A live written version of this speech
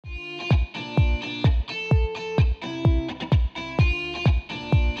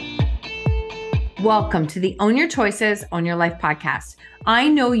Welcome to the Own Your Choices, Own Your Life podcast. I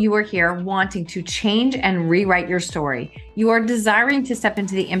know you are here wanting to change and rewrite your story. You are desiring to step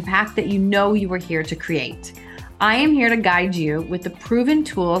into the impact that you know you are here to create. I am here to guide you with the proven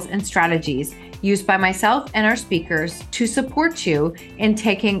tools and strategies used by myself and our speakers to support you in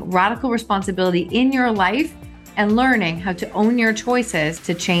taking radical responsibility in your life and learning how to own your choices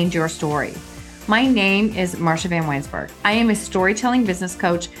to change your story. My name is Marsha Van Weinsberg. I am a storytelling business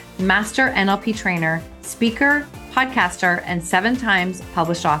coach, master NLP trainer, speaker, podcaster, and 7 times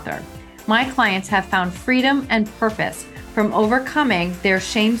published author. My clients have found freedom and purpose from overcoming their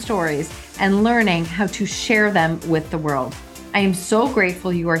shame stories and learning how to share them with the world. I am so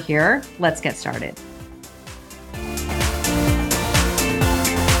grateful you are here. Let's get started.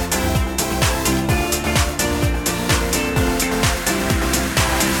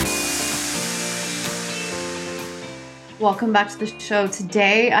 Welcome back to the show.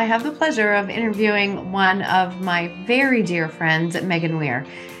 Today, I have the pleasure of interviewing one of my very dear friends, Megan Weir.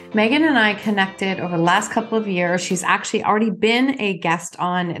 Megan and I connected over the last couple of years. She's actually already been a guest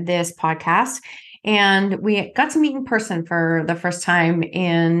on this podcast, and we got to meet in person for the first time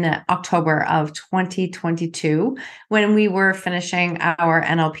in October of 2022 when we were finishing our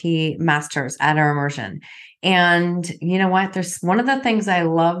NLP Masters at our immersion. And you know what? There's one of the things I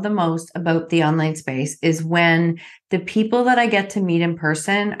love the most about the online space is when the people that I get to meet in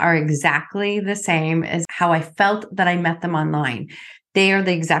person are exactly the same as how I felt that I met them online. They are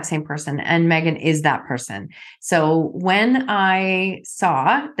the exact same person, and Megan is that person. So when I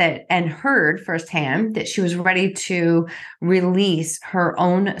saw that and heard firsthand that she was ready to release her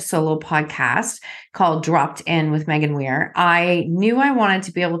own solo podcast called Dropped In with Megan Weir, I knew I wanted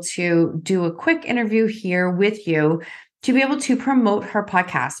to be able to do a quick interview here with you to be able to promote her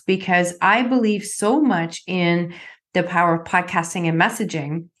podcast, because I believe so much in the power of podcasting and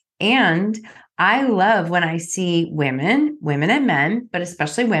messaging. And I love when I see women and men, but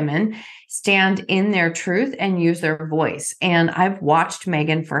especially women, stand in their truth and use their voice. And I've watched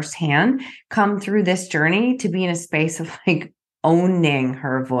Megan firsthand come through this journey to be in a space of like owning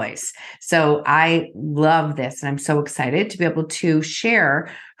her voice. So I love this. And I'm so excited to be able to share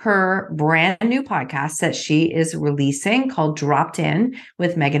her brand new podcast that she is releasing called Dropped In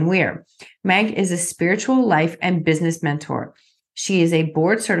with Megan Weir. Meg is a spiritual life and business mentor. She is a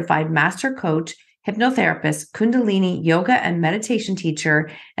board certified master coach, hypnotherapist, Kundalini yoga and meditation teacher,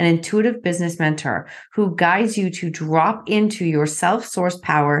 and intuitive business mentor who guides you to drop into your self-sourced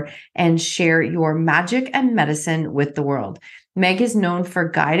power and share your magic and medicine with the world. Meg is known for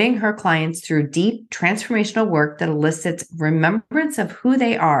guiding her clients through deep transformational work that elicits remembrance of who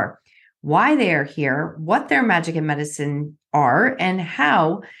they are, why they are here, what their magic and medicine are, and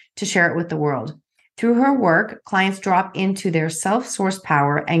how to share it with the world. Through her work, clients drop into their self-sourced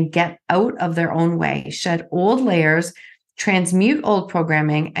power and get out of their own way, shed old layers, transmute old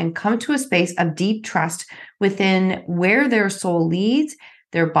programming, and come to a space of deep trust within where their soul leads,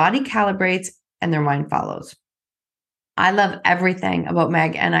 their body calibrates, and their mind follows. I love everything about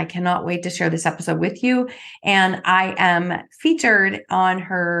Meg, and I cannot wait to share this episode with you. And I am featured on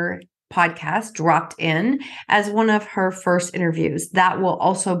her podcast, Dropped In, as one of her first interviews. That will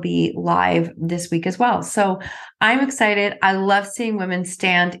also be live this week as well. So I'm excited. I love seeing women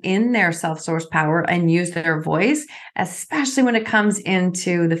stand in their self-sourced power and use their voice, especially when it comes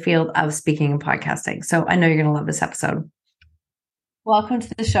into the field of speaking and podcasting. So I know you're going to love this episode. Welcome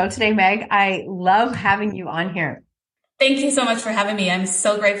to the show today, Meg. I love having you on here. Thank you so much for having me. I'm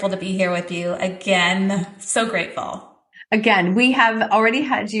so grateful to be here with you again. So grateful. Again, we have already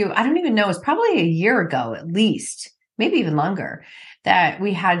had you, I don't even know, it's probably a year ago at least, maybe even longer, that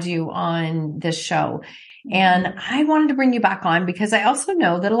we had you on this show. And I wanted to bring you back on because I also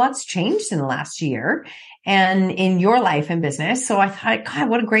know that a lot's changed in the last year and in your life and business. So I thought, God,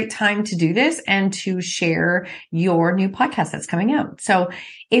 what a great time to do this and to share your new podcast that's coming out. So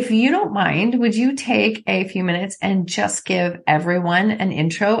if you don't mind, would you take a few minutes and just give everyone an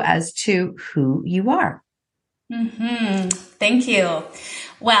intro as to who you are? Thank you.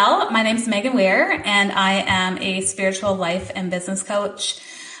 Well, my name is Megan Weir, and I am a spiritual life and business coach.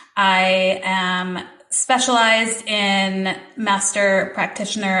 I am specialized in master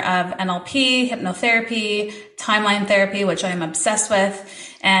practitioner of NLP, hypnotherapy, timeline therapy, which I am obsessed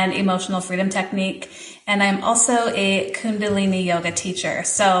with, and emotional freedom technique. And I'm also a Kundalini yoga teacher.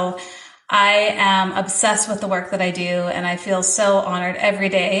 So I am obsessed with the work that I do, and I feel so honored every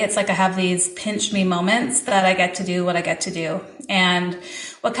day. It's like I have these pinch me moments that I get to do what I get to do. And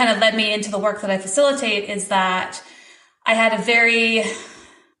what kind of led me into the work that I facilitate is that I had a very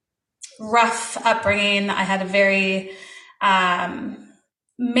rough upbringing. I had a very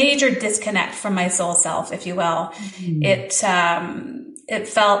major disconnect from my soul self, if you will. It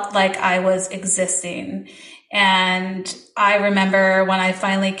felt like I was existing. And I remember when I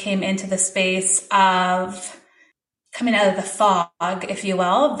finally came into the space of coming out of the fog, if you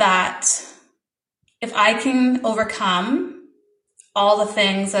will, that if I can overcome all the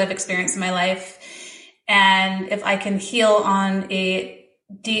things that I've experienced in my life, and if I can heal on a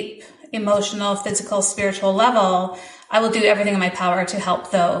deep emotional, physical, spiritual level, I will do everything in my power to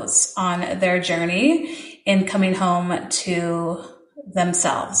help those on their journey in coming home to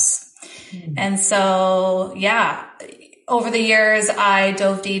themselves. And so, yeah, over the years, I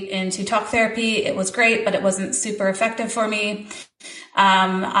dove deep into talk therapy. It was great, but it wasn't super effective for me.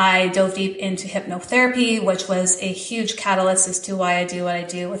 I dove deep into hypnotherapy, which was a huge catalyst as to why I do what I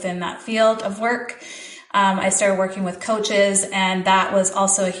do within that field of work. I started working with coaches, and that was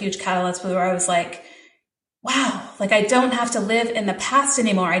also a huge catalyst where I was like, wow, like I don't have to live in the past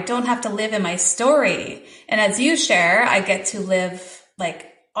anymore. I don't have to live in my story. And as you share, I get to live like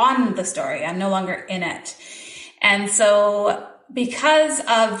on the story. I'm no longer in it. And so because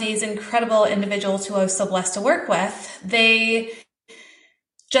of these incredible individuals who I was so blessed to work with, they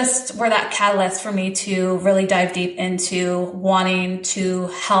just were that catalyst for me to really dive deep into wanting to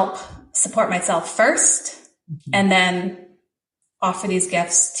help support myself first, and then offer these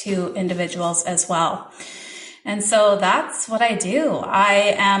gifts to individuals as well. And so that's what I do.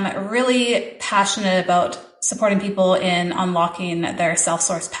 I am really passionate about supporting people in unlocking their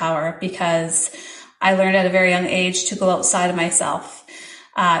self-source power, because I learned at a very young age to go outside of myself,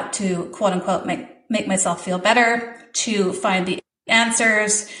 to quote unquote, make myself feel better, to find the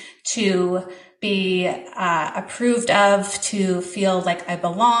answers, to be approved of, to feel like I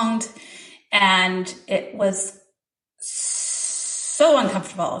belonged. And it was so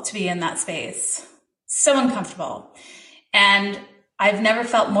uncomfortable to be in that space. So uncomfortable. And I've never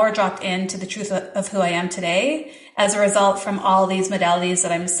felt more dropped into the truth of who I am today as a result from all these modalities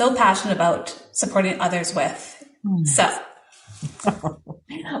that I'm so passionate about supporting others with. So.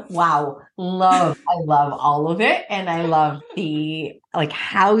 Wow. I love all of it. And I love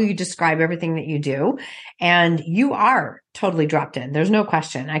how you describe everything that you do. And you are totally dropped in. There's no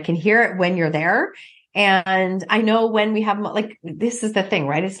question. I can hear it when you're there. And I know when we have, this is the thing,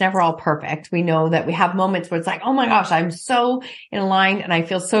 right? It's never all perfect. We know that we have moments where it's like, oh my gosh, I'm so in line and I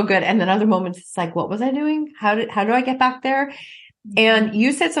feel so good. And then other moments, it's like, what was I doing? How do I get back there? And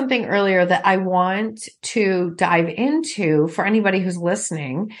you said something earlier that I want to dive into for anybody who's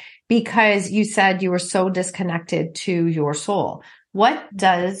listening, because you said you were so disconnected to your soul. What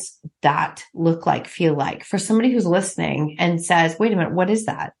does that look like, feel like for somebody who's listening and says, wait a minute, what is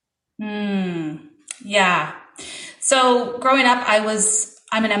that? Yeah. So growing up,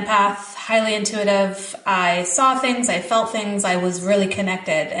 I'm an empath, highly intuitive. I saw things, I felt things, I was really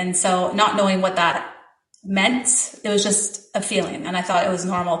connected. And so not knowing what that meant, it was just a feeling. And I thought it was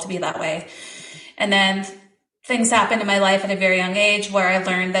normal to be that way. And then things happened in my life at a very young age where I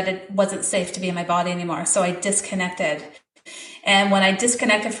learned that it wasn't safe to be in my body anymore. So I disconnected. And when I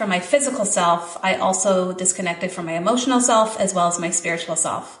disconnected from my physical self, I also disconnected from my emotional self as well as my spiritual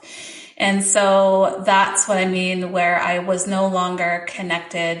self. And so that's what I mean, where I was no longer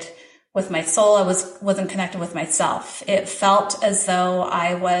connected with my soul. I wasn't connected with myself. It felt as though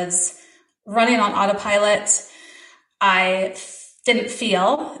I was running on autopilot. I didn't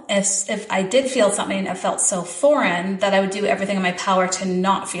feel, if I did feel something, it felt so foreign that I would do everything in my power to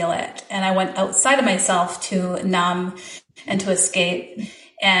not feel it. And I went outside of myself to numb and to escape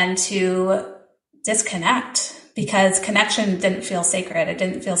and to disconnect, because connection didn't feel sacred. It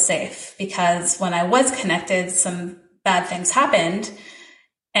didn't feel safe, because when I was connected, some bad things happened.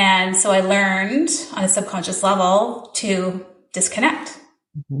 And so I learned on a subconscious level to disconnect,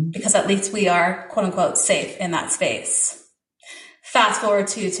 because at least we are quote unquote safe in that space. Fast forward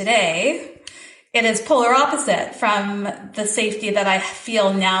to today, it is polar opposite from the safety that I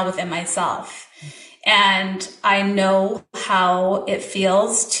feel now within myself. And I know how it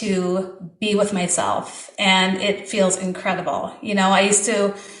feels to be with myself, and it feels incredible. You know, I used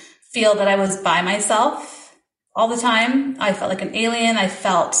to feel that I was by myself all the time. I felt like an alien. I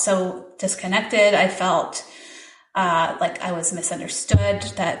felt so disconnected. I felt like I was misunderstood,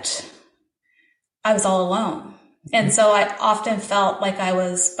 that I was all alone. And so I often felt like I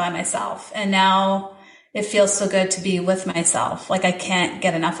was by myself. And now it feels so good to be with myself. Like I can't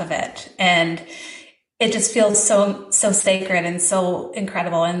get enough of it. And it just feels so sacred and so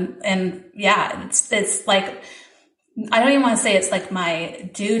incredible. And yeah, it's like, I don't even want to say it's like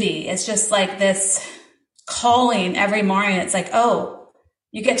my duty. It's just like this calling every morning. It's like, oh,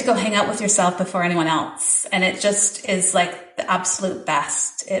 you get to go hang out with yourself before anyone else. And it just is like the absolute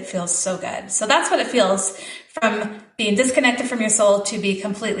best. It feels so good. So that's what it feels from being disconnected from your soul to be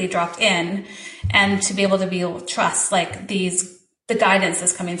completely dropped in, and to be able to trust like the guidance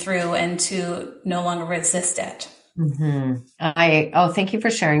is coming through, and to no longer resist it. Thank you for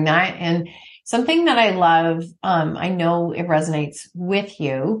sharing that. And something that I love, I know it resonates with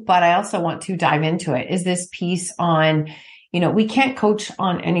you, but I also want to dive into it, is this piece on, we can't coach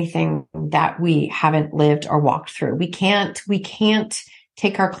on anything that we haven't lived or walked through. We can't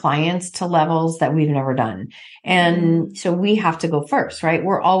take our clients to levels that we've never done. And so we have to go first, right?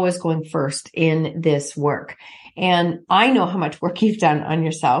 We're always going first in this work. And I know how much work you've done on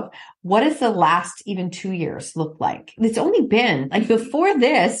yourself. What does the last even 2 years look like? It's only been like before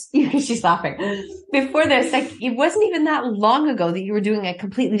this, she's laughing. Before this, like it wasn't even that long ago that you were doing a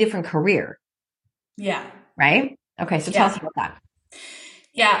completely different career. Yeah. Right? Okay. So tell us about that.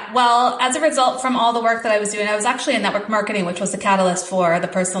 Yeah. Well, as a result from all the work that I was doing, I was actually in network marketing, which was the catalyst for the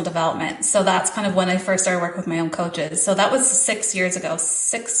personal development. So that's kind of when I first started working with my own coaches. So that was 6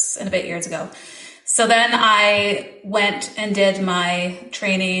 and a bit years ago. So then I went and did my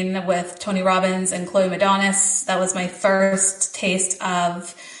training with Tony Robbins and Chloe Madonis. That was my first taste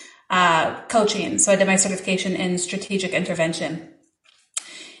of coaching. So I did my certification in strategic intervention.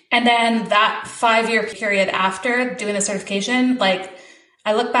 And then that 5-year period after doing the certification, like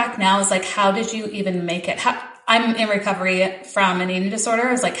I look back now, it's like, how did you even make it? I'm in recovery from an eating disorder.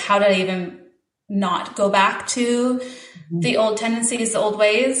 It's like, how did I even not go back to the old tendencies, the old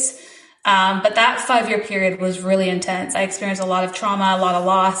ways? But that 5-year period was really intense. I experienced a lot of trauma, a lot of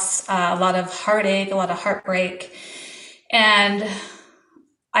loss, a lot of heartache, a lot of heartbreak. And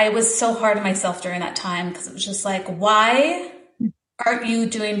I was so hard on myself during that time, because it was just like, why aren't you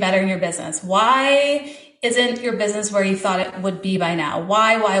doing better in your business? Why isn't your business where you thought it would be by now?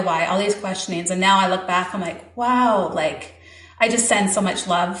 Why? All these questionings. And now I look back, I'm like, wow, like I just send so much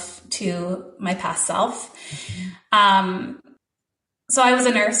love to my past self. So I was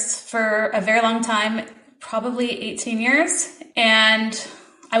a nurse for a very long time, probably 18 years. And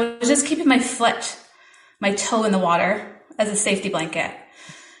I was just keeping my toe in the water as a safety blanket.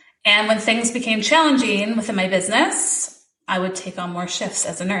 And when things became challenging within my business, I would take on more shifts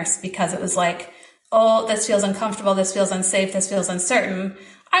as a nurse, because it was like, oh, this feels uncomfortable. This feels unsafe. This feels uncertain.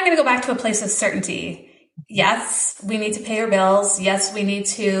 I'm going to go back to a place of certainty. Yes, we need to pay our bills. Yes, we need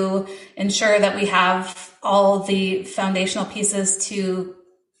to ensure that we have all the foundational pieces to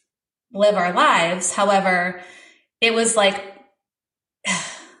live our lives. However, it was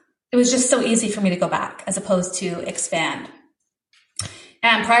just so easy for me to go back as opposed to expand.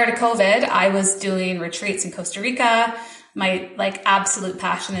 And prior to COVID, I was doing retreats in Costa Rica. My absolute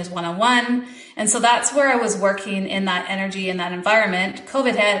passion is one-on-one. And so that's where I was working in that energy, in that environment.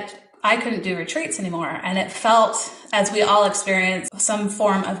 COVID hit. I couldn't do retreats anymore. And it felt, as we all experience, some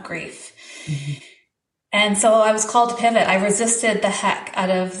form of grief. And so I was called to pivot. I resisted the heck out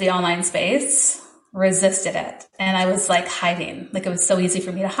of the online space, resisted it. And I was like hiding, like it was so easy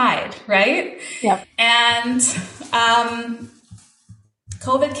for me to hide. Right. Yep. And,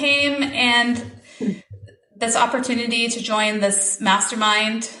 COVID came, and this opportunity to join this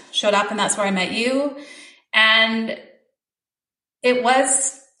mastermind showed up, and that's where I met you. And it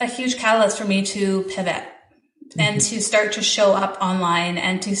was a huge catalyst for me to pivot and to start to show up online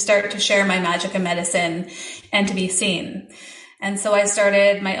and to start to share my magic and medicine and to be seen. And so I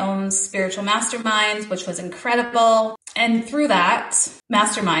started my own spiritual mastermind, which was incredible. And through that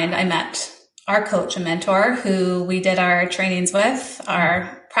mastermind, I met our coach and mentor, who we did our trainings with,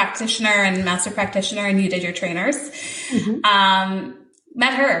 our practitioner and master practitioner, and you did your trainers.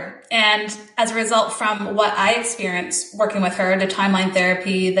 Met her. And as a result from what I experienced working with her, the timeline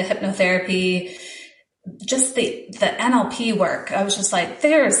therapy, the hypnotherapy, just the NLP work, I was just like,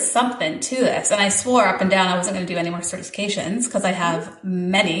 there's something to this. And I swore up and down I wasn't going to do any more certifications, because I have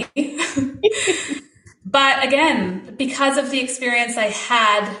many. But again, because of the experience I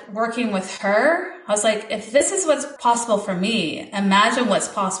had working with her, I was like, if this is what's possible for me, imagine what's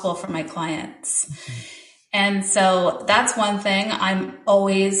possible for my clients. And so that's one thing I'm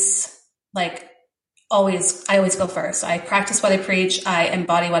always I always go first. I practice what I preach. I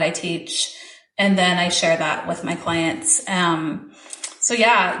embody what I teach. And then I share that with my clients. So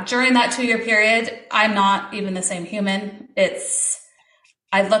yeah, during that 2-year period, I'm not even the same human.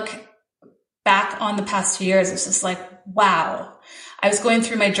 I look back on the past 2 years, it's just like, wow. I was going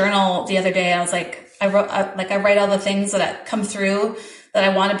through my journal the other day. I was like, I write all the things that come through that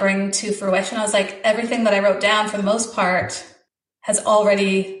I want to bring to fruition. I was like, everything that I wrote down for the most part has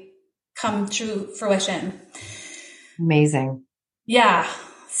already come to fruition. Amazing. Yeah.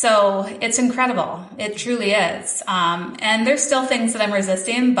 So it's incredible. It truly is. And there's still things that I'm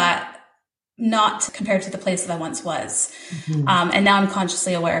resisting, but not compared to the place that I once was. Mhm. And now I'm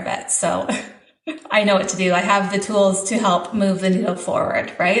consciously aware of it. So I know what to do. I have the tools to help move the needle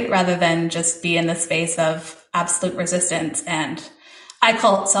forward, right? Rather than just be in the space of absolute resistance. And I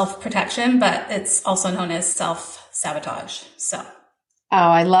call it self-protection, but it's also known as self-sabotage. So. Oh,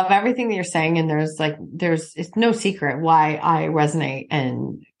 I love everything that you're saying. And it's no secret why I resonate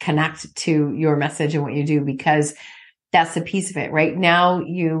and connect to your message and what you do, because that's the piece of it, right? Now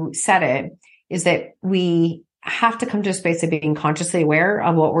you said it, is that we have to come to a space of being consciously aware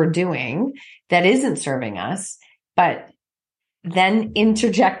of what we're doing that isn't serving us, but then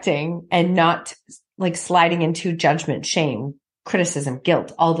interjecting and not like sliding into judgment, shame, criticism,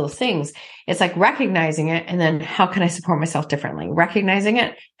 guilt, all those things. It's like recognizing it. And then how can I support myself differently? Recognizing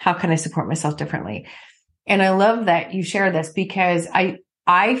it. How can I support myself differently? And I love that you share this, because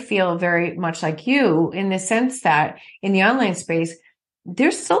I feel very much like you in the sense that in the online space,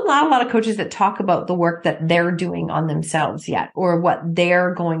 there's still not a lot of coaches that talk about the work that they're doing on themselves yet, or what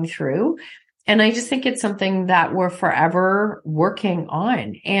they're going through. And I just think it's something that we're forever working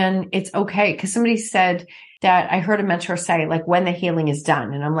on. And it's okay. Cause somebody said that, I heard a mentor say, like, when the healing is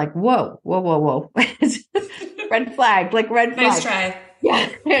done. And I'm like, whoa, whoa, whoa, whoa. Red flag, like red flag. Nice try.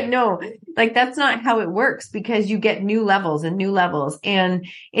 Yeah, no, like that's not how it works, because you get new levels and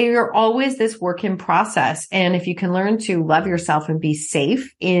you're always this work in process. And if you can learn to love yourself and be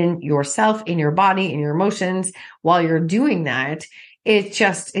safe in yourself, in your body, in your emotions while you're doing that, it's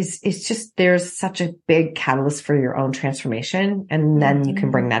just, there's such a big catalyst for your own transformation. And then you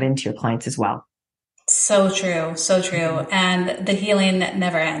can bring that into your clients as well. So true. So true. And the healing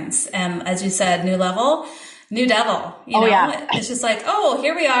never ends. And as you said, new level, new devil, Yeah. It's just like, oh,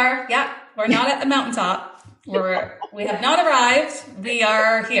 here we are. Yeah. We're not at the mountaintop. We have not arrived. We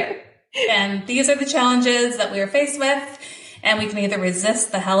are here. And these are the challenges that we are faced with. And we can either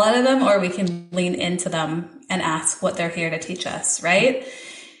resist the hell out of them, or we can lean into them and ask what they're here to teach us. Right.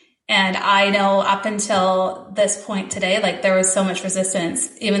 And I know up until this point today, like there was so much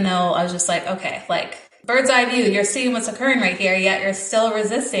resistance, even though I was just like, okay, like bird's eye view, you're seeing what's occurring right here, yet you're still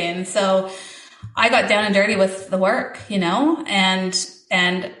resisting. So I got down and dirty with the work,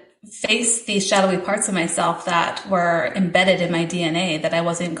 and faced these shadowy parts of myself that were embedded in my DNA that I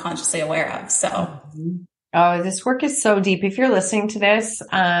wasn't consciously aware of. So. Oh, this work is so deep. If you're listening to this,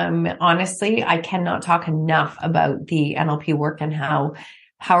 honestly, I cannot talk enough about the NLP work and how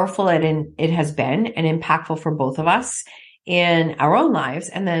powerful it has been and impactful for both of us in our own lives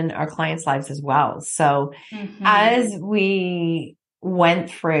and then our clients' lives as well. So as we went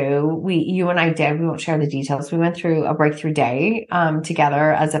through, you and I we won't share the details. We went through a breakthrough day,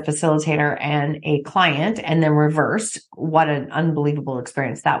 together as a facilitator and a client, and then reversed. What an unbelievable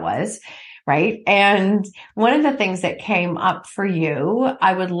experience that was. Right. And one of the things that came up for you,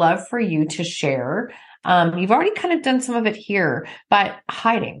 I would love for you to share. You've already kind of done some of it here, but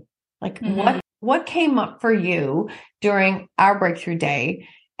hiding, like what came up for you during our breakthrough day?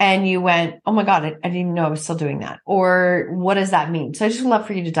 And you went, oh my God, I didn't even know I was still doing that. Or what does that mean? So I just would love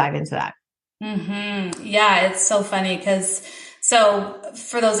for you to dive into that. Yeah, it's so funny because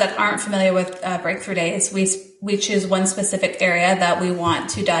for those that aren't familiar with breakthrough days, we choose one specific area that we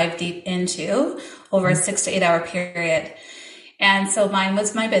want to dive deep into over a 6 to 8 hour period. And so mine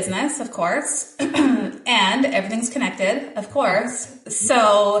was my business, of course, and everything's connected, of course.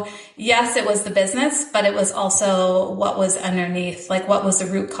 So yes, it was the business, but it was also what was underneath, like what was the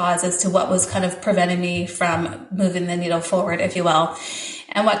root cause as to what was kind of preventing me from moving the needle forward, if you will.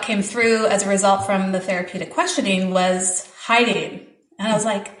 And what came through as a result from the therapeutic questioning was hiding. And I was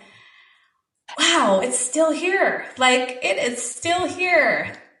like, wow, it's still here. Like it is still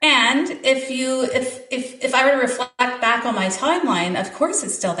here. And if I were to reflect back on my timeline, of course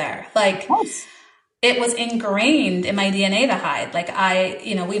it's still there. Like it was ingrained in my DNA to hide. Like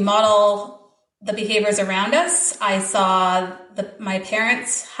we model the behaviors around us. I saw my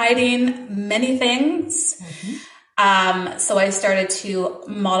parents hiding many things. So I started to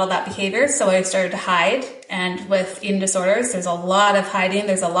model that behavior. So I started to hide. And with eating disorders, there's a lot of hiding.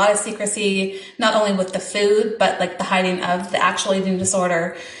 There's a lot of secrecy, not only with the food, but like the hiding of the actual eating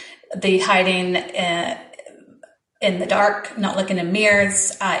disorder, the hiding in the dark, not looking in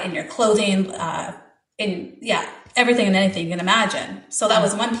mirrors, in your clothing, everything and anything you can imagine. So that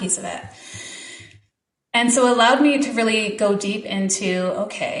was one piece of it. And so it allowed me to really go deep into,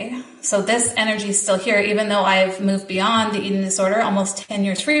 okay, so this energy is still here, even though I've moved beyond the eating disorder, almost 10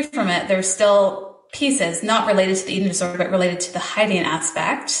 years free from it, there's still pieces not related to the eating disorder, but related to the hiding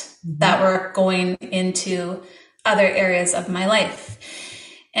aspect that were going into other areas of my life.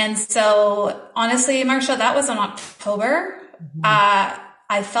 And so honestly, Marsha, that was in October.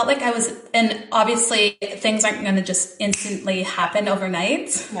 I felt like I was, and obviously things aren't going to just instantly happen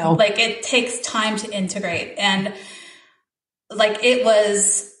overnight. No. Like it takes time to integrate. And like it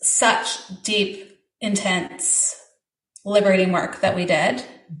was such deep, intense, liberating work that we did.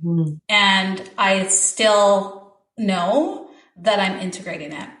 And I still know that I'm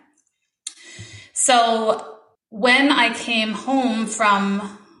integrating it. So when I came home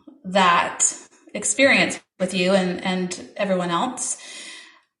from that experience with you and everyone else,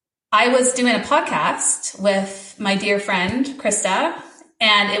 I was doing a podcast with my dear friend, Krista,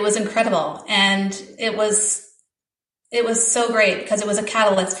 and it was incredible. And it was so great because it was a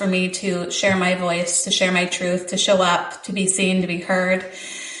catalyst for me to share my voice, to share my truth, to show up, to be seen, to be heard.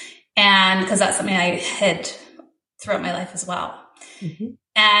 And because that's something I hid throughout my life as well.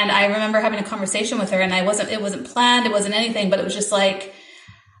 And I remember having a conversation with her, and it wasn't planned. It wasn't anything, but it was just like,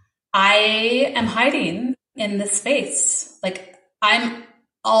 I am hiding in this space. Like I'm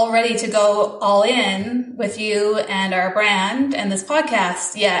all ready to go all in with you and our brand and this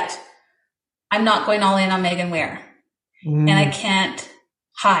podcast, yet I'm not going all in on Megan Weir. And I can't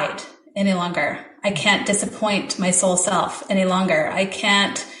hide any longer. I can't disappoint my soul self any longer. I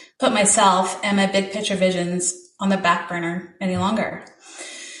can't put myself and my big picture visions on the back burner any longer.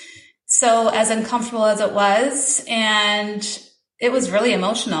 So as uncomfortable as it was, and it was really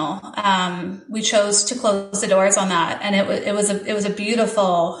emotional, we chose to close the doors on that. And it was a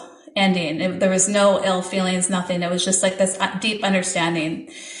beautiful ending. There was no ill feelings, nothing. It was just like this deep understanding.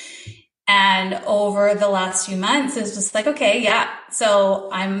 And over the last few months, it's just like, okay, yeah. So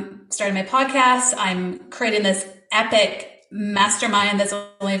I'm starting my podcast. I'm creating this epic mastermind that's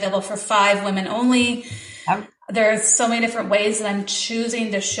only available for 5 women only. Yep. There's so many different ways that I'm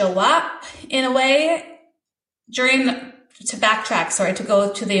choosing to show up in a way. To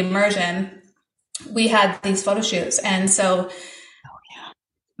go to the immersion, we had these photo shoots. And so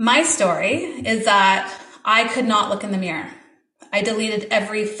my story is that I could not look in the mirror. I deleted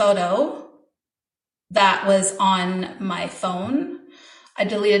every photo that was on my phone. I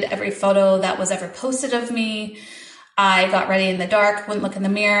deleted every photo that was ever posted of me. I got ready in the dark, wouldn't look in the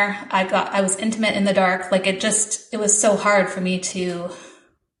mirror. I was intimate in the dark. Like it was so hard for me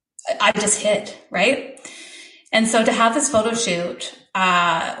I just hid, right? And so to have this photo shoot,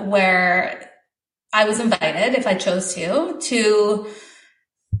 where I was invited, if I chose to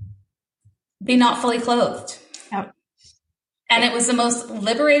be not fully clothed. Yep. And it was the most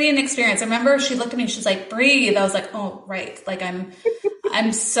liberating experience. I remember she looked at me, she's like, breathe. I was like, oh, right. Like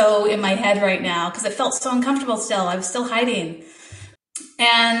I'm so in my head right now because it felt so uncomfortable still. I was still hiding.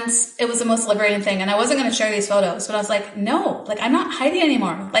 And it was the most liberating thing. And I wasn't going to share these photos, but I was like, no, like I'm not hiding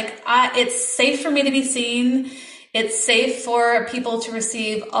anymore. Like it's safe for me to be seen. It's safe for people to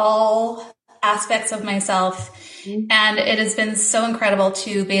receive all aspects of myself. And it has been so incredible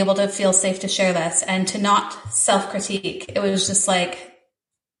to be able to feel safe to share this and to not self-critique. It was just like,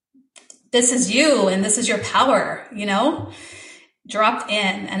 this is you and this is your power, dropped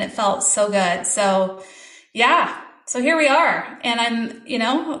in, and it felt so good. So yeah. So here we are, and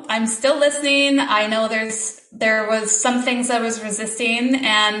I'm still listening. I know there was some things I was resisting,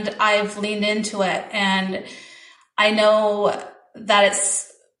 and I've leaned into it. And I know that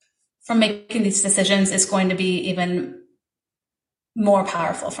it's from making these decisions is going to be even more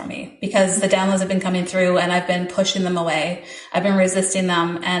powerful for me because the downloads have been coming through and I've been pushing them away. I've been resisting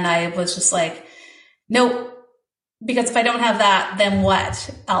them. And I was just like, nope, because if I don't have that, then what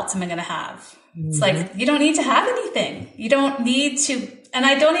else am I going to have? It's like, you don't need to have anything. You don't need to, and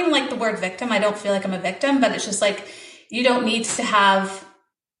I don't even like the word victim. I don't feel like I'm a victim, but it's just like, you don't need to have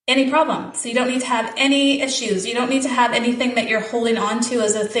any problems. So you don't need to have any issues. You don't need to have anything that you're holding on to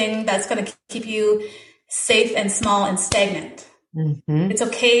as a thing that's going to keep you safe and small and stagnant. It's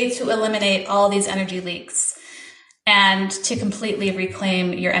okay to eliminate all these energy leaks and to completely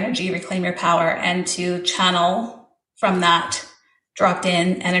reclaim your energy, reclaim your power, and to channel from that dropped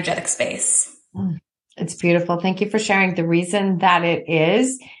in energetic space. It's beautiful. Thank you for sharing. The reason that it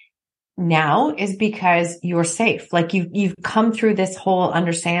is now is because you're safe. Like you've come through this whole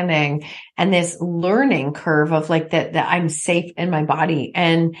understanding and this learning curve of like that I'm safe in my body.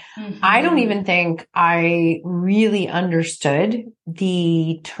 And I don't even think I really understood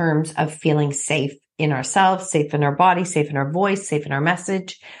the terms of feeling safe in ourselves, safe in our body, safe in our voice, safe in our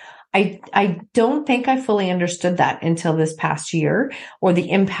message. I don't think I fully understood that until this past year, or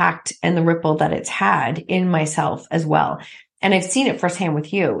the impact and the ripple that it's had in myself as well. And I've seen it firsthand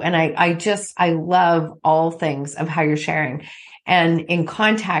with you. And I love all things of how you're sharing. And in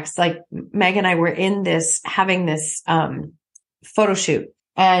context, like Meg and I were having this photo shoot,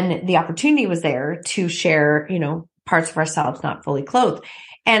 and the opportunity was there to share, parts of ourselves not fully clothed.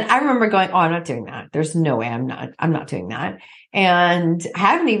 And I remember going, oh, I'm not doing that. There's no way I'm not doing that. And I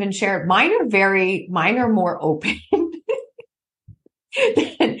haven't even shared. Mine are more open.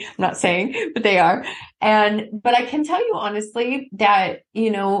 I'm not saying, but they are. But I can tell you honestly that,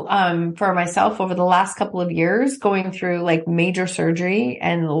 for myself over the last couple of years, going through like major surgery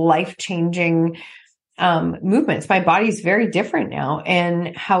and life-changing movements, my body's very different now,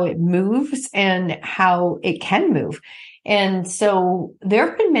 and how it moves and how it can move. And so there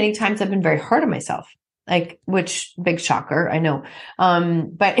have been many times I've been very hard on myself, which big shocker, I know.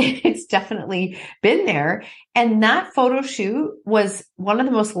 But it's definitely been there. And that photo shoot was one of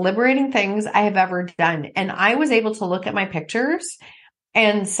the most liberating things I have ever done. And I was able to look at my pictures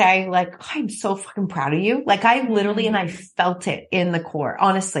and say like, oh, I'm so fucking proud of you. Like I literally, and I felt it in the core.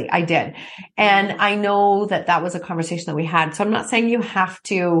 Honestly, I did. And I know that was a conversation that we had. So I'm not saying you have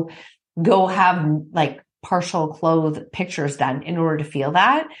to go have like partial clothed pictures done in order to feel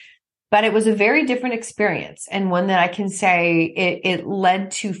that. But it was a very different experience, and one that I can say it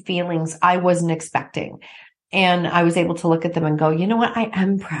led to feelings I wasn't expecting. And I was able to look at them and go, you know what? I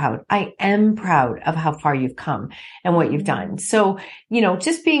am proud. I am proud of how far you've come and what you've done. So,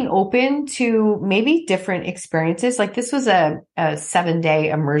 just being open to maybe different experiences. Like this was a 7-day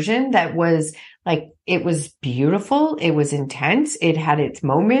immersion that was like, it was beautiful. It was intense. It had its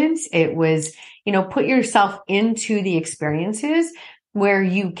moments. It was, put yourself into the experiences where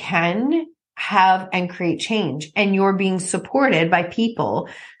you can have and create change, and you're being supported by people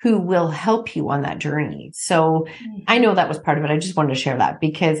who will help you on that journey. So I know that was part of it. I just wanted to share that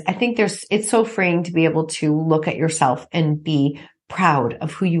because I think it's so freeing to be able to look at yourself and be proud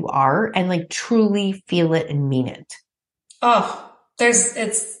of who you are and like truly feel it and mean it. Oh, there's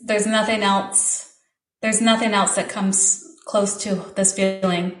nothing else. There's nothing else that comes close to this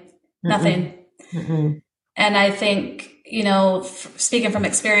feeling. Nothing. And I think, speaking from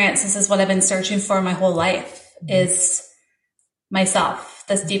experience, this is what I've been searching for my whole life is myself,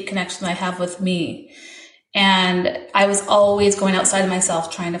 this deep connection I have with me. And I was always going outside of myself,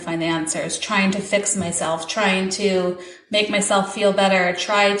 trying to find the answers, trying to fix myself, trying to make myself feel better,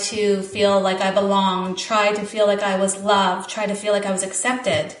 try to feel like I belong, try to feel like I was loved, try to feel like I was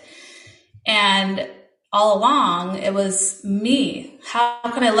accepted. And all along, it was me. How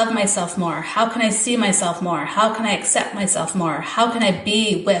can I love myself more? How can I see myself more? How can I accept myself more? How can I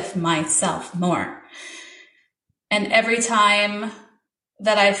be with myself more? And every time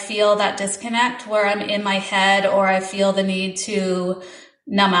that I feel that disconnect where I'm in my head or I feel the need to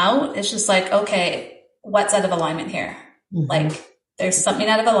numb out, it's just like, okay, what's out of alignment here? Like there's something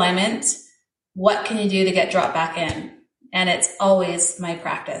out of alignment. What can you do to get dropped back in? And it's always my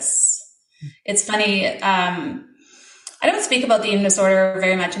practice. It's funny. I don't speak about the eating disorder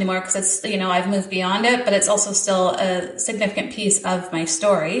very much anymore because it's, I've moved beyond it, but it's also still a significant piece of my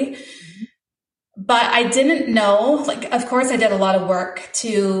story. But I didn't know, of course I did a lot of work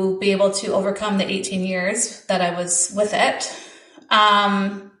to be able to overcome the 18 years that I was with it.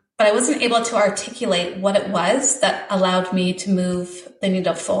 But I wasn't able to articulate what it was that allowed me to move the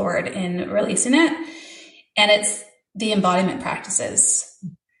needle forward in releasing it. And it's the embodiment practices.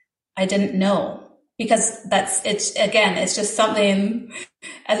 I didn't know because it's just something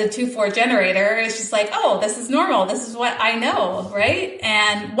as a 2-4 generator. It's just like, oh, this is normal. This is what I know. Right.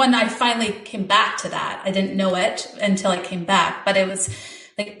 And when I finally came back to that, I didn't know it until I came back, but it was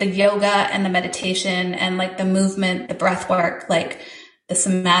like the yoga and the meditation and like the movement, the breath work, like the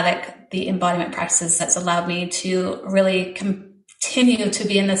somatic, the embodiment practices that's allowed me to really continue to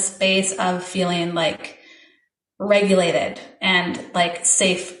be in this space of feeling like regulated and like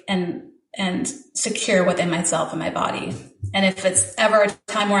safe and secure within myself and my body. And if it's ever a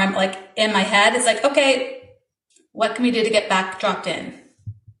time where I'm like in my head, it's like, okay, what can we do to get back dropped in?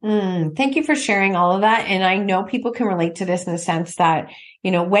 Thank you for sharing all of that. And I know people can relate to this in the sense that,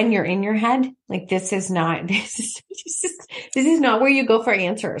 when you're in your head, like this is not where you go for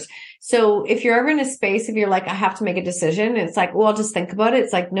answers. So if you're ever in a space, if you're like, I have to make a decision, it's like, well, I'll just think about it.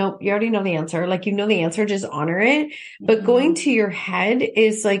 It's like, nope, you already know the answer. Like, the answer, just honor it. But going to your head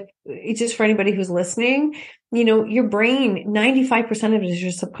is like, it's just for anybody who's listening, your brain, 95% of it is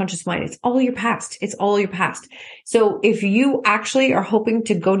your subconscious mind. It's all your past. It's all your past. So if you actually are hoping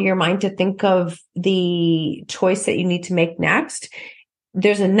to go to your mind to think of the choice that you need to make next,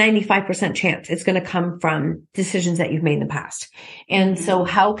 there's a 95% chance it's going to come from decisions that you've made in the past. And so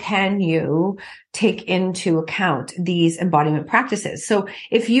how can you take into account these embodiment practices? So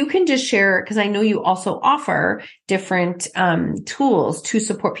if you can just share, because I know you also offer different tools to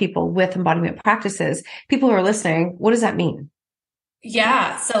support people with embodiment practices. People who are listening, what does that mean?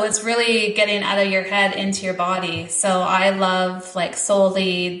 Yeah. So it's really getting out of your head into your body. So I love like soul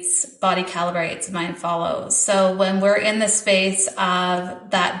leads, body calibrates, mind follows. So when we're in the space of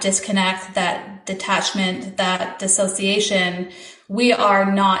that disconnect, that detachment, that dissociation, we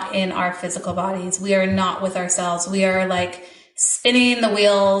are not in our physical bodies. We are not with ourselves. We are like spinning the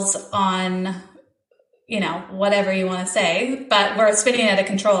wheels on, whatever you want to say, but we're spinning out of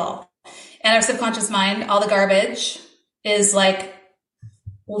control. And our subconscious mind, all the garbage is like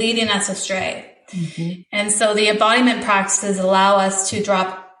leading us astray. Mm-hmm. And so the embodiment practices allow us to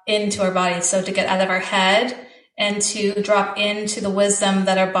drop into our body. So to get out of our head and to drop into the wisdom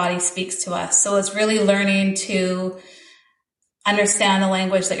that our body speaks to us. So it's really learning to understand the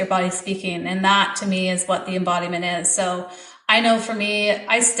language that your body's speaking. And that to me is what the embodiment is. So I know for me,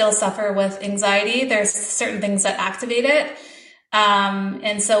 I still suffer with anxiety. There's certain things that activate it.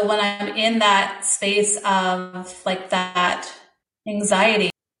 And so when I'm in that space of like that anxiety,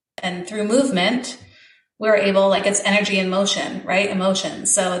 and through movement, we're able, like it's energy in motion, right? Emotion.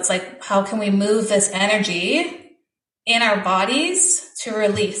 So it's like, how can we move this energy in our bodies to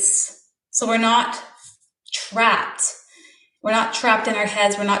release? So we're not trapped. We're not trapped in our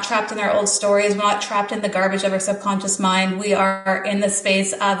heads. We're not trapped in our old stories. We're not trapped in the garbage of our subconscious mind. We are in the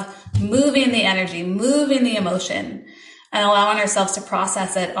space of moving the energy, moving the emotion, and allowing ourselves to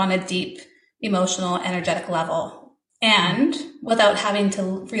process it on a deep emotional, energetic level. And without having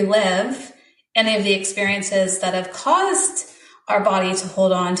to relive any of the experiences that have caused our body to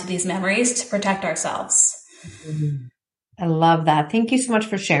hold on to these memories to protect ourselves. I love that. Thank you so much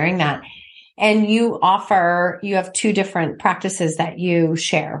for sharing that. And you have two different practices that you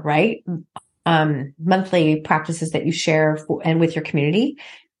share, right? Monthly practices that you share and with your community.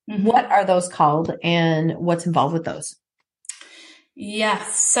 Mm-hmm. What are those called and what's involved with those?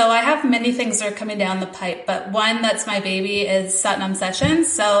 Yes. So I have many things that are coming down the pipe, but one that's my baby is Satnam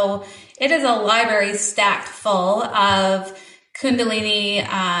Sessions. So it is a library stacked full of Kundalini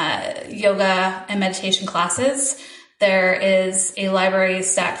yoga and meditation classes. There is a library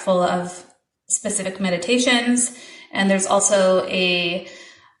stacked full of specific meditations, and there's also a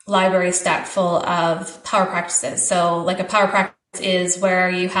library stacked full of power practices. So like a power practice is where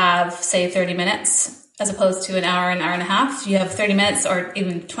you have, say, 30 minutes as opposed to an hour and a half. You have 30 minutes or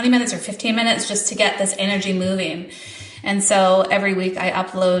even 20 minutes or 15 minutes just to get this energy moving. And so every week I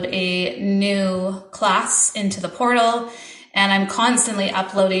upload a new class into the portal, and I'm constantly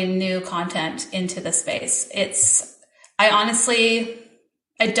uploading new content into the space.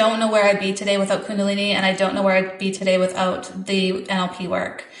 I don't know where I'd be today without Kundalini, and I don't know where I'd be today without the NLP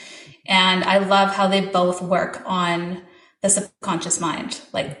work. And I love how they both work on the subconscious mind.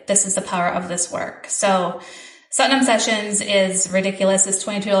 Like, this is the power of this work. So Satnam Sessions is ridiculous. It's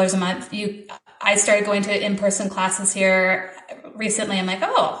 $22 a month. I started going to in-person classes here recently. I'm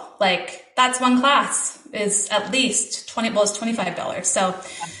like, that's one class is at least it's $25. So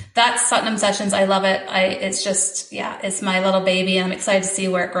that's Satnam Sessions. I love it. It's my little baby, and I'm excited to see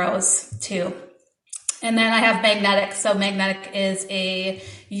where it grows too. And then I have Magnetic. So Magnetic is a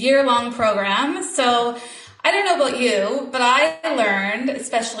year-long program. So I don't know about you, but I learned,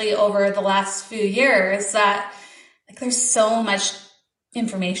 especially over the last few years, that like there's so much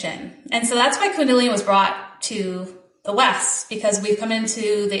information. And so that's why Kundalini was brought to the West, because we've come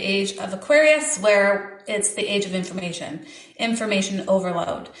into the age of Aquarius, where it's the age of information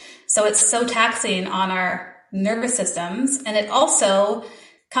overload. So it's so taxing on our nervous systems. And it also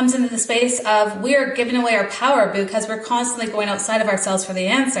comes into the space of we're giving away our power because we're constantly going outside of ourselves for the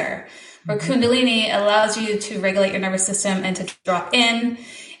answer. Where Kundalini allows you to regulate your nervous system and to drop in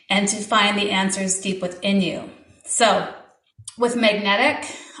and to find the answers deep within you. So with Magnetic,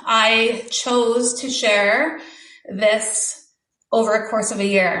 I chose to share this over a course of a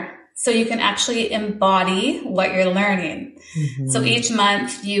year, so you can actually embody what you're learning. Mm-hmm. So each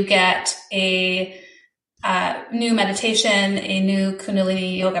month you get a new meditation, a new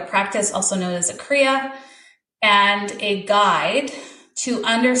Kundalini yoga practice, also known as a Kriya, and a guide to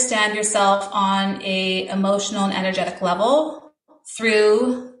understand yourself on a emotional and energetic level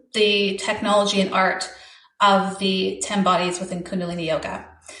through the technology and art of the 10 bodies within Kundalini yoga.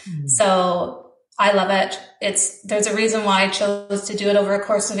 Mm-hmm. So I love it. There's a reason why I chose to do it over a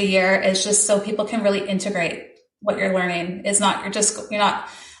course of a year. It's just so people can really integrate what you're learning. You're not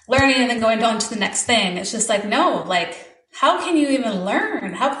learning and then going on to the next thing. It's just like, no, like how can you even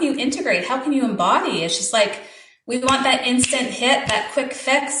learn? How can you integrate? How can you embody? It's just like, we want that instant hit, that quick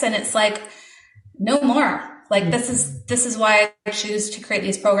fix. And it's like, no more. Like, this is why I choose to create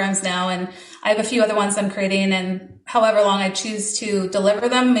these programs now. And I have a few other ones I'm creating, and however long I choose to deliver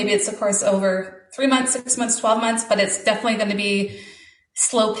them, maybe it's of course over 3 months, 6 months, 12 months, but it's definitely going to be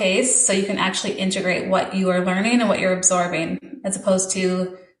slow pace. So you can actually integrate what you are learning and what you're absorbing, as opposed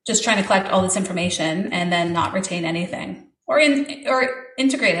to just trying to collect all this information and then not retain anything or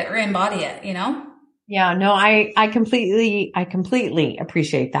integrate it or embody it, you know? Yeah, no, I completely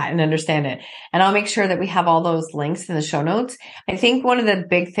appreciate that and understand it. And I'll make sure that we have all those links in the show notes. I think one of the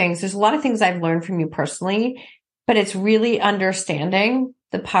big things, there's a lot of things I've learned from you personally, but it's really understanding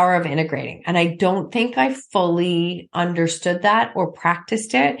the power of integrating. And I don't think I fully understood that or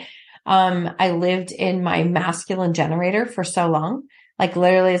practiced it. I lived in my masculine generator for so long. Like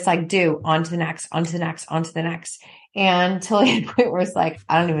literally it's like, do on to the next, on to the next, on to the next. And until a point where it's like,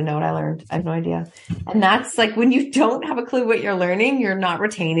 I don't even know what I learned. I have no idea. And that's like, when you don't have a clue what you're learning, you're not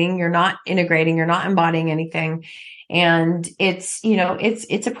retaining, you're not integrating, you're not embodying anything. And it's, you know,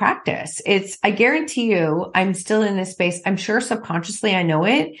 it's a practice. I guarantee you, I'm still in this space. I'm sure subconsciously I know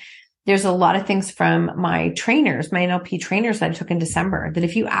it. There's a lot of things from my trainers, my NLP trainers that I took in December, that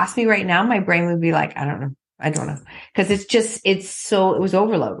if you ask me right now, my brain would be like, I don't know. Cause it was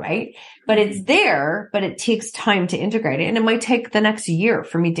overload, right? But it's there, but it takes time to integrate it. And it might take the next year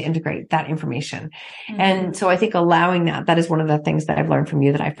for me to integrate that information. Mm-hmm. And so I think allowing that is one of the things that I've learned from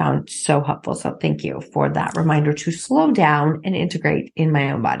you that I found so helpful. So thank you for that reminder to slow down and integrate in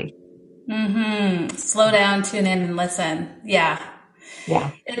my own body. Mm-hmm. Slow down, tune in and listen. Yeah. Yeah.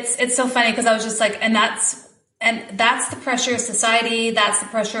 It's so funny because I was just like, and that's the pressure of society. That's the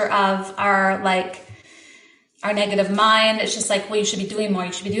pressure of our negative mind. It's just like, well, you should be doing more.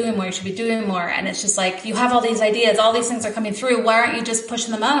 You should be doing more. You should be doing more. And it's just like, you have all these ideas, all these things are coming through. Why aren't you just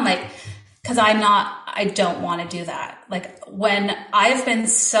pushing them out? I'm like, cause I don't want to do that. Like when I've been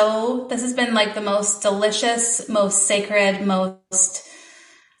this has been like the most delicious, most sacred, most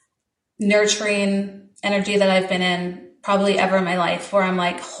nurturing energy that I've been in probably ever in my life, where I'm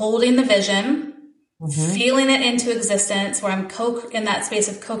like holding the vision, mm-hmm. feeling it into existence, where I'm in that space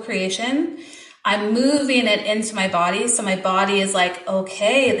of co-creation. I'm moving it into my body. So my body is like,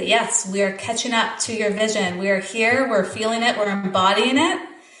 okay, yes, we are catching up to your vision. We are here. We're feeling it. We're embodying it.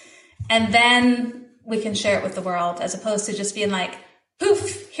 And then we can share it with the world, as opposed to just being like,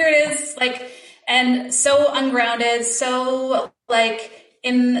 poof, here it is. Like, and so ungrounded, so like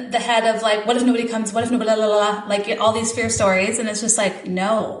in the head of like, what if nobody comes? What if nobody, blah, blah, blah, like all these fear stories. And it's just like,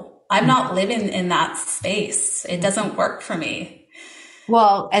 no, I'm not living in that space. It doesn't work for me.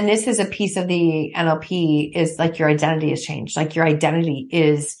 Well, and this is a piece of the NLP, is like your identity has changed. Like your identity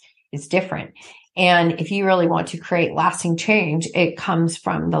is different. And if you really want to create lasting change, it comes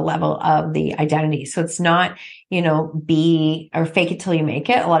from the level of the identity. So it's not, be or fake it till you make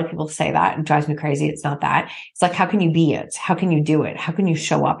it. A lot of people say that, and it drives me crazy. It's not that. It's like, how can you be it? How can you do it? How can you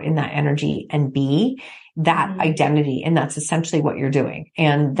show up in that energy and be that mm-hmm. identity? And that's essentially what you're doing.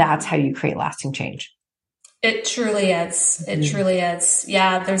 And that's how you create lasting change. It truly is. It truly is.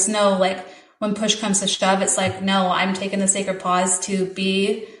 Yeah. There's no like, when push comes to shove, it's like, no, I'm taking the sacred pause to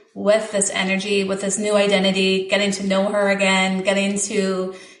be with this energy, with this new identity, getting to know her again, getting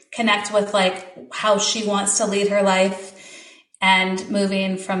to connect with like how she wants to lead her life, and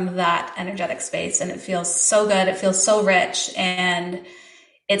moving from that energetic space. And it feels so good. It feels so rich. And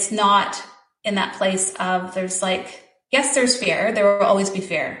it's not in that place of there's like, yes, there's fear. There will always be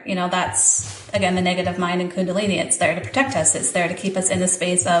fear. That's, again, the negative mind and Kundalini. It's there to protect us. It's there to keep us in the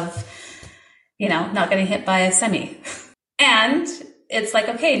space of, not getting hit by a semi. And it's like,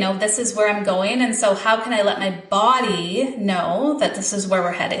 okay, no, this is where I'm going. And so how can I let my body know that this is where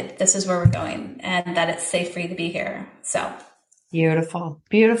we're headed? This is where we're going, and that it's safe for you to be here. So beautiful,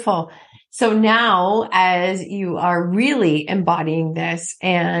 beautiful. So now, as you are really embodying this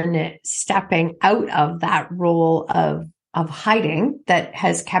and stepping out of that role of hiding that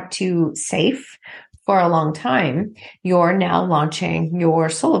has kept you safe for a long time, you're now launching your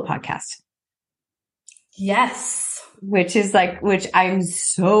solo podcast. Yes. Which I'm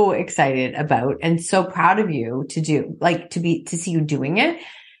so excited about and so proud of you to do, like to see you doing it,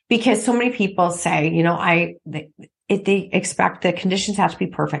 because so many people say, they expect the conditions have to be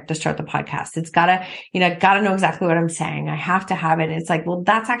perfect to start the podcast. It's gotta know exactly what I'm saying. I have to have it. It's like, well,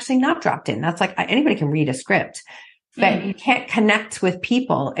 that's actually not dropped in. That's like anybody can read a script, But you can't connect with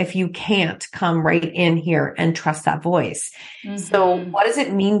people if you can't come right in here and trust that voice. So what does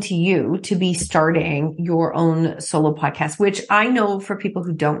it mean to you to be starting your own solo podcast? Which I know for people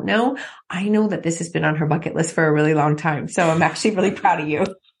who don't know, I know that this has been on her bucket list for a really long time. So I'm actually really proud of you.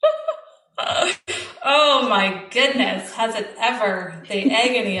 Oh my goodness. Has it ever, the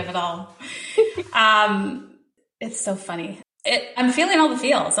agony of it all. It's so funny. I'm feeling all the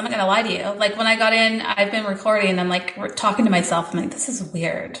feels. I'm not going to lie to you. Like when I got in, I've been recording and like talking to myself. I'm like, this is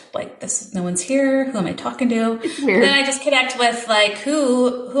weird. Like no one's here. Who am I talking to? It's weird. And then I just connect with like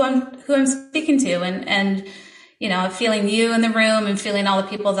who I'm speaking to and, you know, feeling you in the room and feeling all the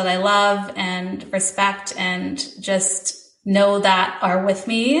people that I love and respect and just know that are with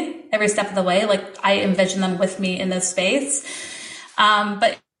me every step of the way. Like I envision them with me in this space.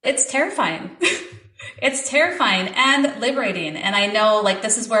 But it's terrifying. It's terrifying and liberating. And I know like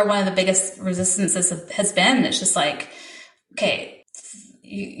this is where one of the biggest resistances has been. It's just like, okay,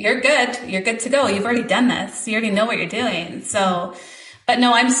 you're good. You're good to go. You've already done this. You already know what you're doing. So, but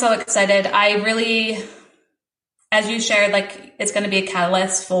no, I'm so excited. I really, as you shared, like it's going to be a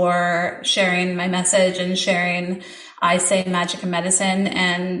catalyst for sharing my message and sharing I Say Magic and Medicine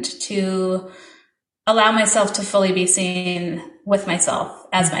and to allow myself to fully be seen with myself,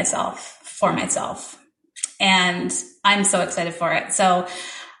 as myself, for myself. And I'm so excited for it. So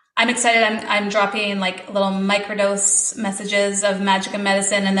I'm excited. I'm dropping like little microdose messages of magic and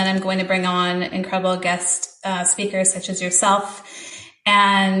medicine. And then I'm going to bring on incredible guest speakers such as yourself.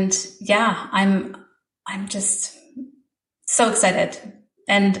 And yeah, I'm just so excited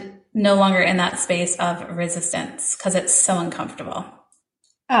and no longer in that space of resistance because it's so uncomfortable.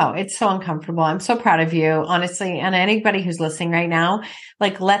 Oh, it's so uncomfortable. I'm so proud of you, honestly. And anybody who's listening right now,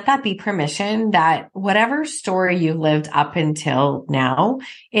 like let that be permission that whatever story you lived up until now,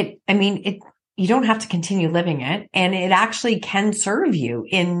 you don't have to continue living it. And it actually can serve you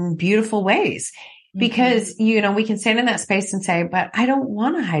in beautiful ways because, you know, we can stand in that space and say, but I don't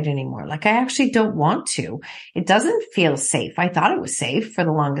want to hide anymore. Like I actually don't want to. It doesn't feel safe. I thought it was safe for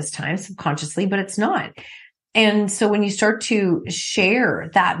the longest time subconsciously, but it's not. And so when you start to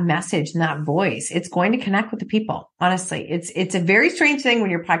share that message and that voice, it's going to connect with the people. Honestly, it's a very strange thing when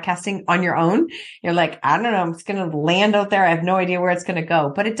you're podcasting on your own. You're like, I don't know, I'm just going to land out there. I have no idea where it's going to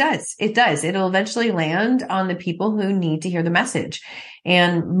go, but it does. It'll eventually land on the people who need to hear the message.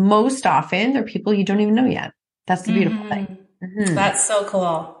 And most often they're people you don't even know yet. That's the beautiful thing. That's so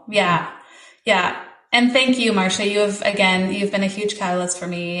cool. Yeah. Yeah. And thank you, Marsha. You've been a huge catalyst for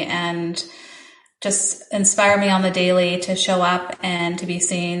me and just inspire me on the daily to show up and to be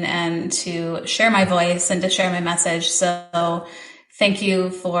seen and to share my voice and to share my message. So thank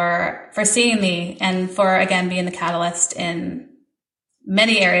you for seeing me and for, again, being the catalyst in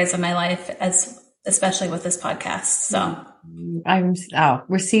many areas of my life, especially with this podcast. So I'm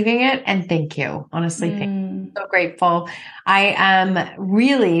receiving it. And thank you. Honestly, thank you. I'm so grateful. I am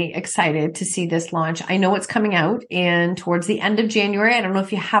really excited to see this launch. I know it's coming out towards the end of January. I don't know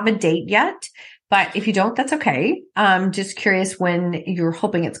if you have a date yet. But if you don't, that's okay. Just curious when you're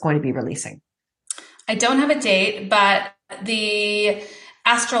hoping it's going to be releasing. I don't have a date, but the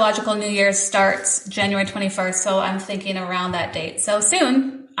astrological New Year starts January 21st. So I'm thinking around that date. So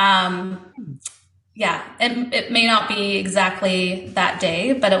soon. Yeah, it may not be exactly that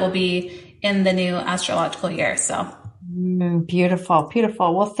day, but it will be in the new astrological year. So beautiful,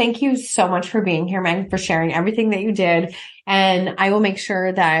 beautiful. Well, thank you so much for being here, Meg, for sharing everything that you did. And I will make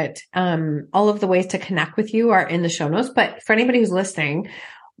sure that all of the ways to connect with you are in the show notes. But for anybody who's listening,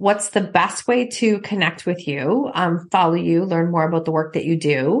 what's the best way to connect with you, follow you, learn more about the work that you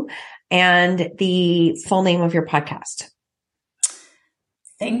do, and the full name of your podcast?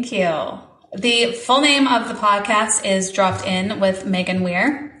 Thank you. The full name of the podcast is Dropped In with Megan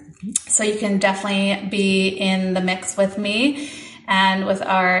Weir. So you can definitely be in the mix with me and with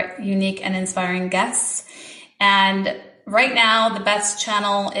our unique and inspiring guests. And right now, the best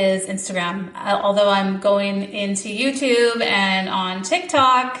channel is Instagram. Although I'm going into YouTube and on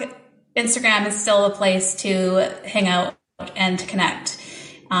TikTok, Instagram is still a place to hang out and to connect.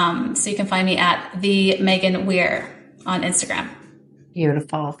 So you can find me at the Megan Weir on Instagram.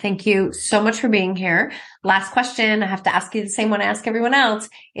 Beautiful. Thank you so much for being here. Last question. I have to ask you the same one I ask everyone else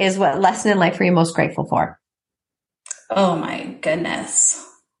is what lesson in life are you most grateful for? Oh my goodness.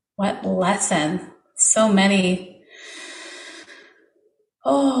 What lesson? So many.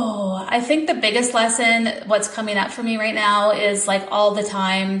 Oh, I think the biggest lesson, what's coming up for me right now is like all the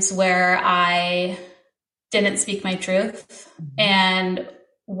times where I didn't speak my truth and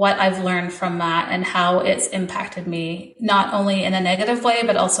what I've learned from that and how it's impacted me, not only in a negative way,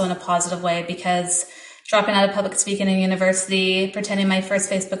 but also in a positive way, because dropping out of public speaking in university, pretending my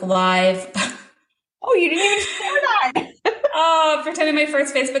first Facebook Live. Oh, you didn't even share that. Oh, pretending my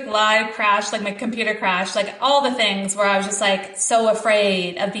first Facebook Live crashed, like my computer crashed, like all the things where I was just like so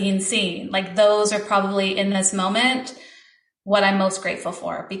afraid of being seen. Like those are probably in this moment what I'm most grateful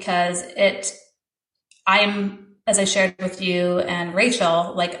for, because I'm, as I shared with you and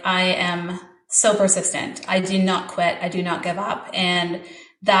Rachel, like I am so persistent. I do not quit. I do not give up. And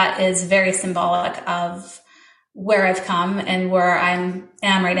that is very symbolic of where I've come and where I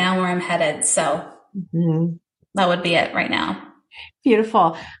am right now, where I'm headed. So that would be it right now.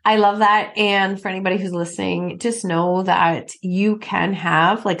 Beautiful. I love that. And for anybody who's listening, just know that you can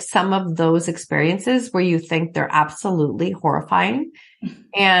have like some of those experiences where you think they're absolutely horrifying,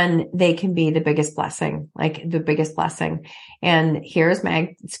 and they can be the biggest blessing, like the biggest blessing. And here's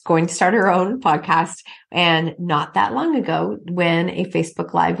Meg going to start her own podcast. And not that long ago, when a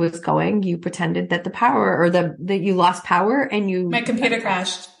Facebook Live was going, you pretended that the power or that you lost power and my computer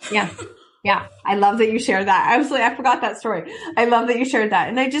crashed. Yeah. Yeah. I love that you shared that. I forgot that story. I love that you shared that.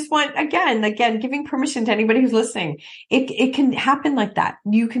 And I just want, again, giving permission to anybody who's listening. It can happen like that.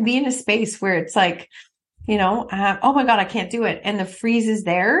 You can be in a space where it's like, oh my God, I can't do it. And the freeze is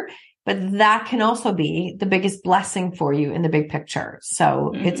there, but that can also be the biggest blessing for you in the big picture.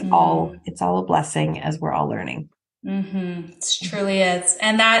 So it's all a blessing as we're all learning. It truly is.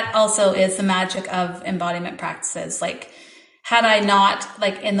 And that also is the magic of embodiment practices. Like, had I not,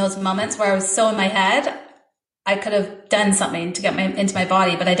 like in those moments where I was so in my head, I could have done something to get into my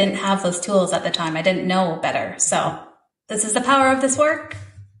body, but I didn't have those tools at the time. I didn't know better. So this is the power of this work.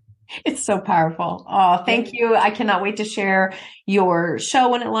 It's so powerful. Oh, thank you. I cannot wait to share your show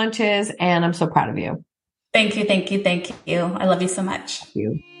when it launches, and I'm so proud of you. Thank you. Thank you. Thank you. I love you so much. Thank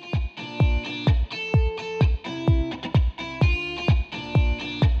you.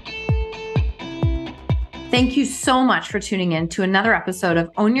 Thank you so much for tuning in to another episode of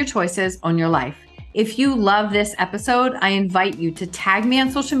Own Your Choices, Own Your Life. If you love this episode, I invite you to tag me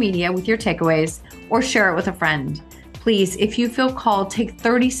on social media with your takeaways or share it with a friend. Please, if you feel called, take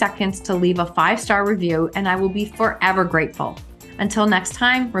 30 seconds to leave a 5-star review, and I will be forever grateful. Until next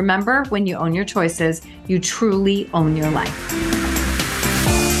time, remember, when you own your choices, you truly own your life.